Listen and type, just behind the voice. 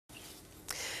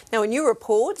Now, a new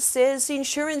report says the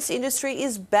insurance industry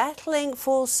is battling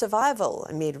for survival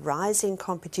amid rising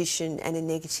competition and a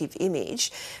negative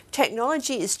image.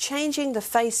 Technology is changing the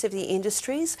face of the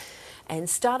industries, and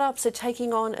startups are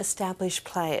taking on established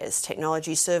players.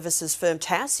 Technology services firm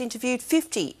TAS interviewed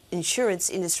 50 insurance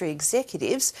industry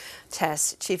executives.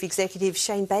 TAS Chief Executive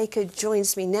Shane Baker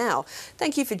joins me now.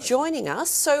 Thank you for joining us.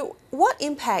 So, what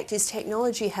impact is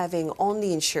technology having on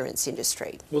the insurance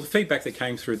industry? Well, the feedback that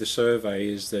came through the survey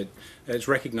is that it's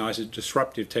recognised that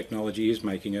disruptive technology is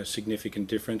making a significant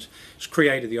difference. It's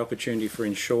created the opportunity for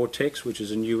InsurTechs, which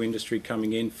is a new industry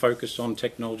coming in, focused on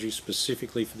technology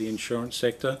specifically for the insurance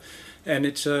sector. And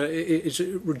it's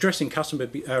addressing customer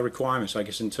requirements, I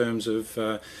guess, in terms of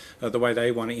the way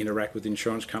they want to interact with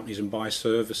insurance companies and buy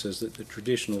services that the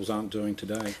traditionals aren't doing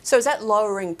today. So is that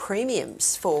lowering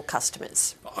premiums for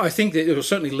customers? I think that it will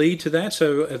certainly lead to that.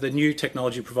 So the new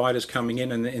technology providers coming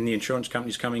in and the insurance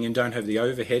companies coming in don't have the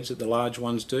overheads that the large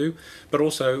ones do, but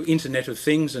also Internet of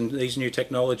Things and these new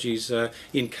technologies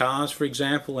in cars, for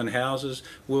example, and houses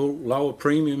will lower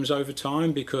premiums over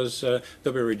time because there'll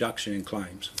be a reduction in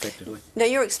claims, effectively. Now,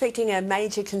 you're expecting a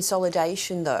major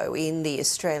consolidation, though, in the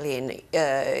Australian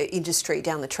industry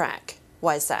down the track.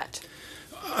 Why is that?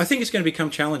 I think it's going to become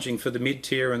challenging for the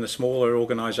mid-tier and the smaller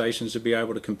organisations to be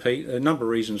able to compete. A number of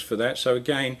reasons for that. So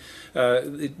again,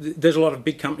 there's a lot of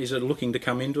big companies that are looking to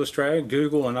come into Australia.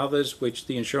 Google and others, which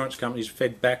the insurance companies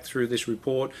fed back through this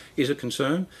report, is a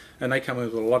concern. And they come in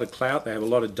with a lot of clout. They have a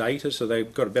lot of data, so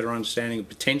they've got a better understanding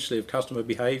potentially of customer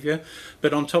behaviour.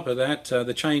 But on top of that,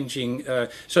 the changing...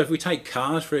 so if we take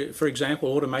cars, for example,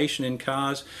 automation in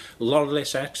cars, a lot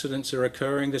less accidents are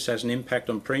occurring. This has an impact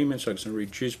on premiums, so it's going to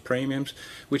reduce premiums,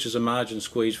 which is a margin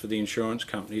squeeze for the insurance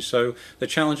companies. So the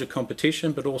challenge of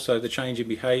competition, but also the change in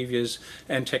behaviours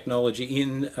and technology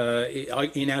in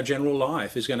our general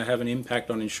life is going to have an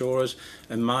impact on insurers,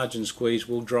 and margin squeeze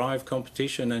will drive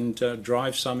competition and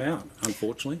drive some out,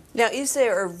 unfortunately. Now, is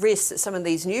there a risk that some of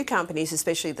these new companies,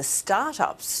 especially the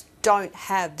startups, don't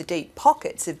have the deep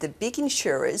pockets of the big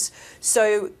insurers,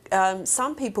 so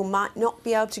some people might not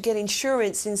be able to get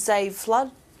insurance in, say,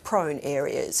 flood-prone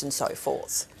areas and so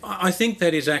forth? I think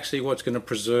that is actually what's going to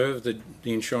preserve the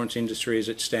insurance industry as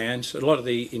it stands. A lot of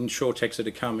the InsurTechs that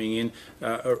are coming in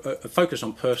are focused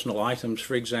on personal items,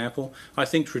 for example. I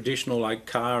think traditional, like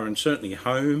car and certainly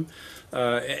home,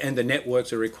 and the networks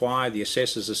that are required, the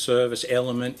assess as a service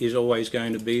element is always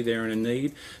going to be there and a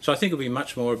need. So I think it'll be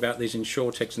much more about these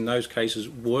InsurTechs in those cases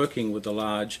working with the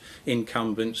large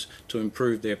incumbents to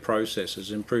improve their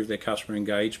processes, improve their customer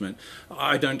engagement.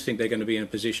 I don't think they're going to be in a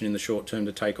position in the short term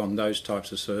to take on those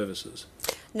types of services.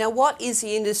 Now, what is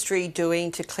the industry doing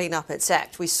to clean up its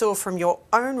act? We saw from your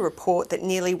own report that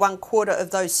nearly 1/4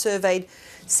 of those surveyed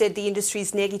said the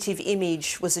industry's negative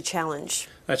image was a challenge.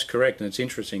 That's correct, and it's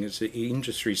interesting. It's the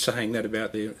industry saying that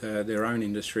about their own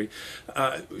industry.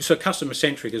 So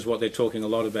customer-centric is what they're talking a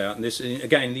lot about. And this,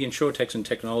 again, the InsurTechs and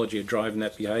technology are driving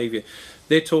that behaviour.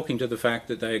 They're talking to the fact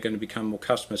that they are going to become more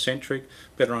customer-centric,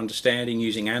 better understanding,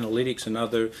 using analytics and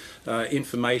other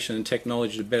information and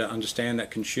technology to better understand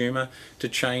that consumer, to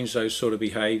change those sort of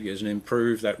behaviours and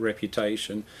improve that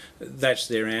reputation. That's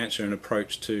their answer and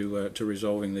approach to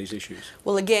resolving these issues.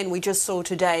 Well, again, we just saw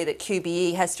today that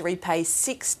QBE has to repay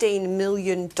 $16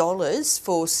 million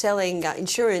for selling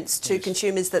insurance to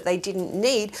consumers that they didn't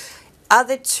need. Are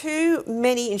there too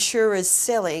many insurers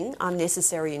selling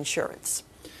unnecessary insurance?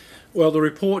 Well, the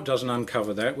report doesn't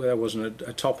uncover that. Well, that wasn't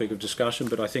a topic of discussion,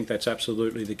 but I think that's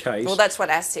absolutely the case. Well, that's what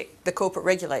ASIC, the corporate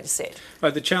regulator, said.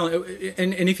 The challenge,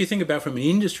 and if you think about from an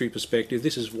industry perspective,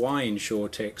 this is why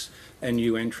InsurTechs and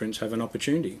new entrants have an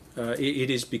opportunity. It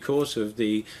is because of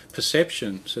the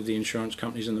perceptions of the insurance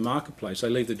companies in the marketplace. They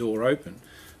leave the door open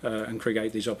and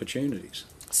create these opportunities.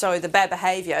 So the bad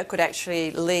behaviour could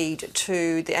actually lead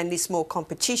to, and this more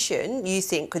competition, you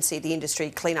think, could see the industry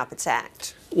clean up its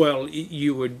act? Well,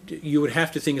 you would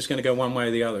have to think it's going to go one way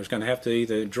or the other. It's going to have to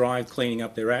either drive cleaning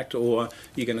up their act, or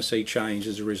you're going to see change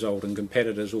as a result, and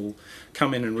competitors will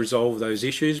come in and resolve those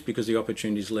issues because the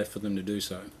opportunity is left for them to do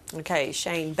so. Okay,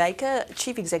 Shane Baker,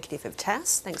 Chief Executive of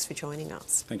TAS, thanks for joining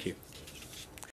us. Thank you.